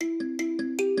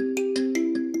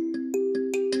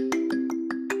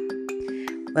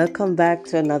Welcome back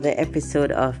to another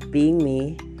episode of Being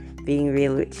Me, Being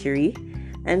Real with Cherie.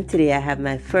 And today I have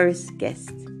my first guest.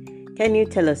 Can you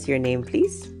tell us your name,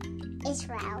 please?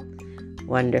 Israel.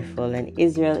 Wonderful. And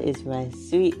Israel is my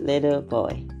sweet little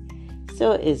boy.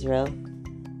 So, Israel,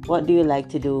 what do you like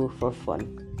to do for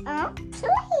fun?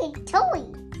 Play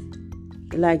toys.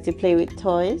 You like to play with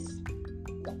toys?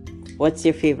 What's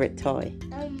your favorite toy?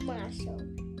 Marshall.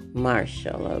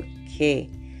 Marshall, okay.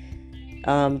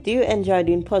 Do you enjoy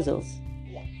doing puzzles?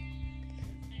 Yeah.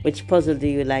 Which puzzle do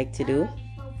you like to do?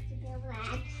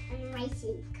 And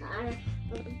racing car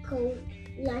called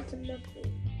Light and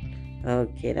Muffin.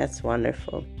 Okay, that's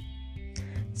wonderful.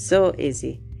 So,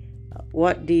 Izzy,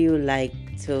 what do you like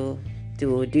to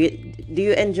do? Do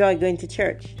you enjoy going to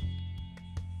church?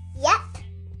 Yep.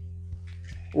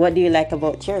 What do you like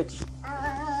about church?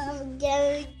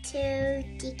 Go to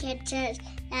Deacon Church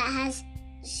that has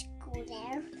school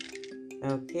there.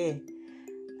 Okay.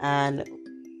 And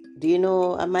do you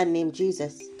know a man named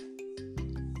Jesus?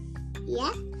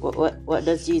 Yeah. What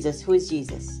does Jesus? Who is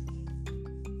Jesus?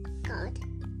 God.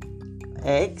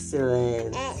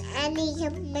 Excellent. And he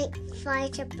can make fire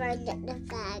to burn up the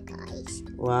bad guys.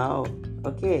 Wow.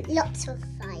 Okay. Lots of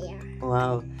fire.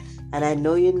 Wow. And I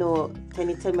know you know. Can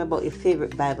you tell me about your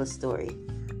favorite Bible story?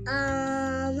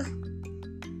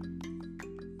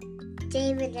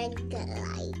 David and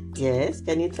Goliath. Yes.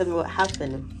 Can you tell me what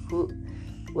happened? Who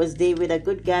was David, a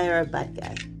good guy or a bad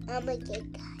guy? I'm a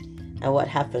good guy. And what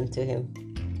happened to him?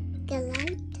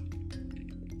 Goliath?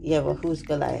 Yeah, but who's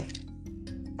Goliath?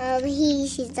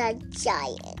 He's a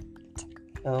giant.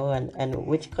 Oh, and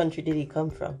which country did he come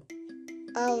from?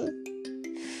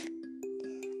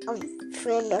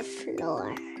 From the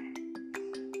floor.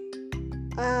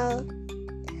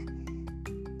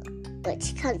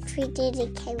 Which country did he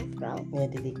come from? Where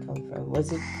did he come from? Was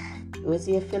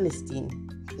he a Philistine?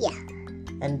 Yeah.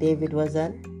 And David was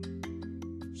an?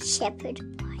 Shepherd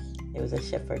boy. He was a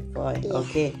shepherd boy. Yeah.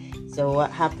 Okay. So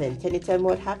what happened? Can you tell me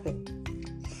what happened?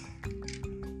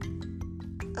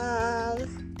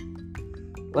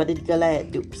 What did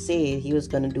Goliath say he was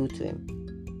going to do to him?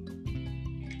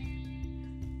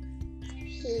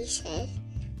 He said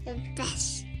the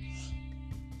best.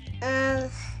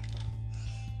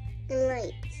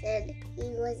 Goliath said he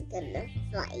was gonna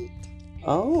fight.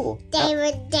 Oh.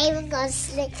 David got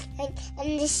sling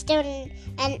and the stone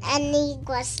and he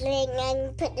got sling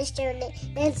and put the stone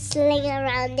and sling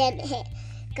around and hit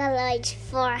Goliath's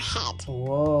forehead.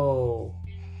 Whoa.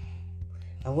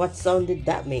 And what sound did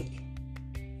that make?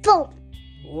 Boom!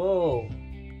 Whoa.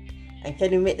 And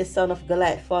can you make the sound of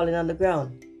Goliath falling on the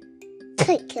ground?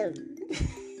 Pick him.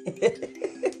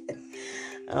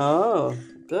 Oh,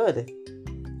 good.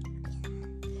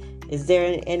 Is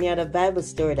there any other Bible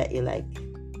story that you like?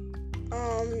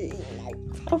 No.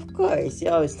 Of course.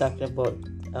 You're always talking about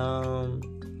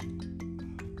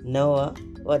Noah.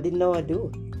 What did Noah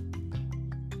do?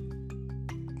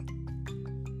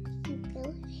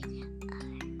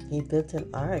 He built an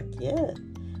ark, yeah.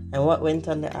 And what went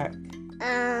on the ark?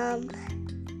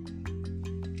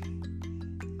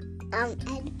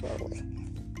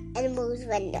 Animals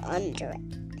went under it.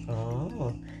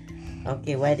 Oh.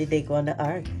 Okay, why did they go on the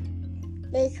ark?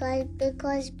 Because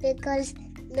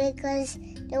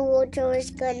the water was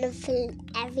gonna fill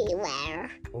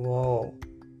everywhere. Whoa.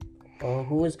 Oh,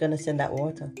 who was gonna send that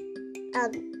water?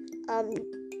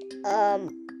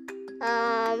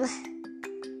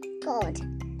 God.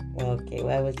 Okay,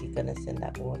 why was he gonna send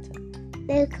that water?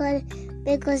 Because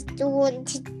they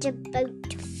wanted the boat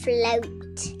to float.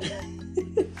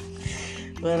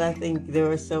 Well, I think there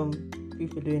were some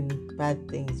people doing bad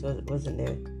things, wasn't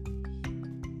there?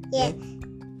 Yeah.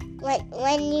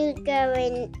 When you go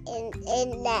in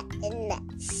that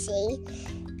sea,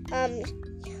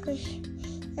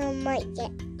 you might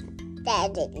get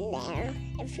dead in there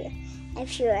if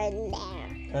you're in there.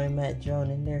 Or you might drown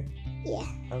in there. Yeah.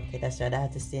 Okay, that's why I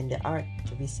had to stay in the ark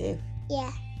to be safe.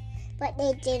 Yeah, but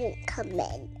they didn't come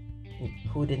in.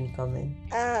 Who didn't come in?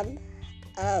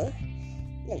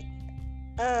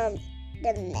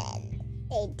 The men.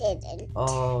 They didn't.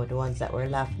 Oh, the ones that were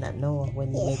laughing at Noah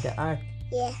when he made the ark.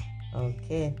 Yeah.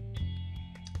 Okay,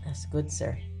 that's good,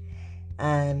 sir.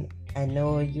 And I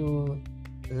know you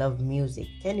love music.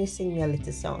 Can you sing me a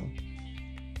little song?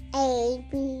 A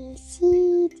B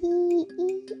C D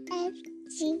E F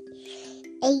G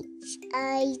H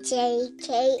I J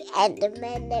K and M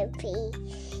N P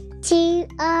Q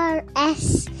R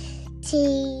S T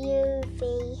U V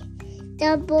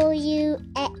W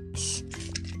X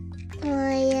Y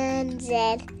and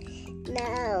Z.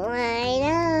 Now I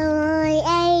know my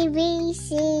ABC.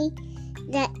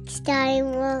 That's next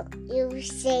time will you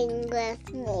sing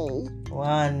with me?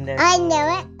 Wonderful. I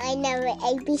know it. I know it.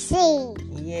 ABC.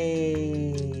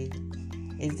 Yay.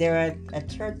 Is there a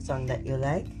church song that you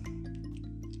like?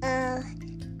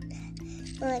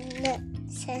 One that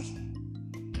says,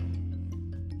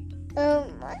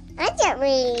 I don't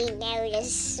really know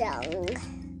this song.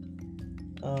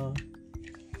 Oh,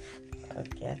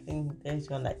 okay. I think there's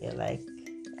one that you like.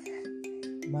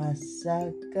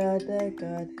 Masaka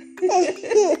God.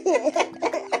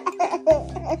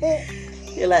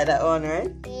 You like that one,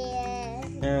 right? Yeah.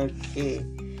 Okay.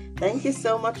 Thank you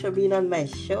so much for being on my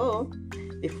show.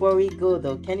 Before we go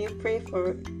though, can you pray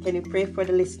for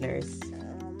the listeners?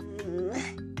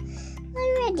 I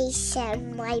already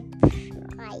said my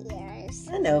prayers.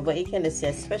 I know, but you can just say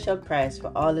a special prayers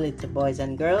for all the little boys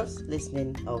and girls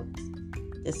listening out.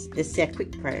 Just say a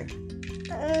quick prayer.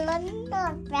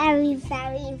 Not very,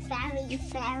 very, very,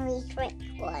 very quick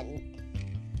one.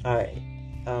 Alright.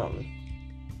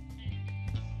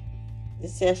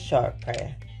 Just say a short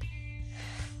prayer.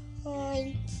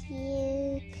 Thank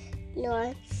you,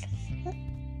 Lord.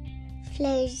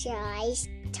 Close your eyes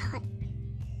tight.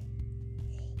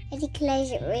 If you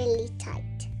close it really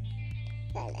tight.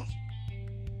 Alice.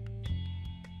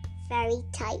 Very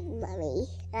tight, Mummy.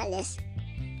 Alice.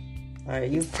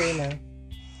 Alright, you pray now.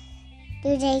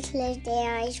 Do they close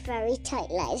their eyes very tight,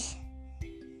 Liz?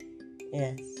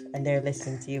 Yes, and they're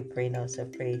listening to you pray now, so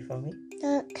pray for me.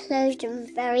 Don't close them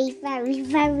very, very,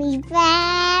 very,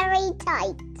 very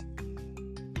tight.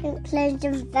 Don't close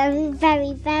them very,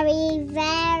 very, very,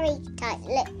 very tight.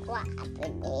 Look what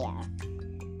happened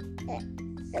here.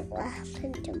 Look what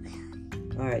happened to me.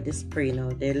 Alright, just pray now.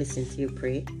 They're listening to you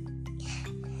pray.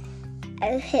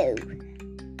 Oh, who?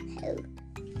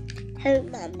 Who,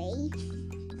 Mummy?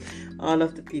 All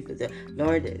of the people there.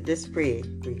 Lord, just pray.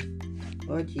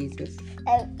 Lord Jesus.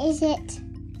 Oh, is it,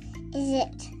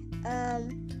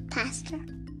 Pastor?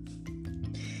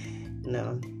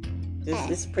 No.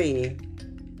 Just pray.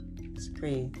 Just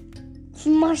pray.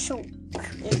 Marshall.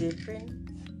 Is it pray?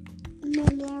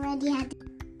 Mommy already had.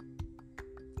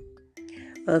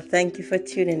 Well, thank you for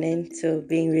tuning in to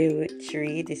Being Real with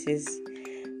Cherie. This is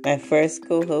my first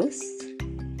co-host.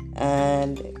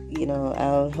 And,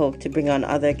 I'll hope to bring on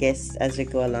other guests as we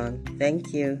go along.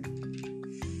 Thank you.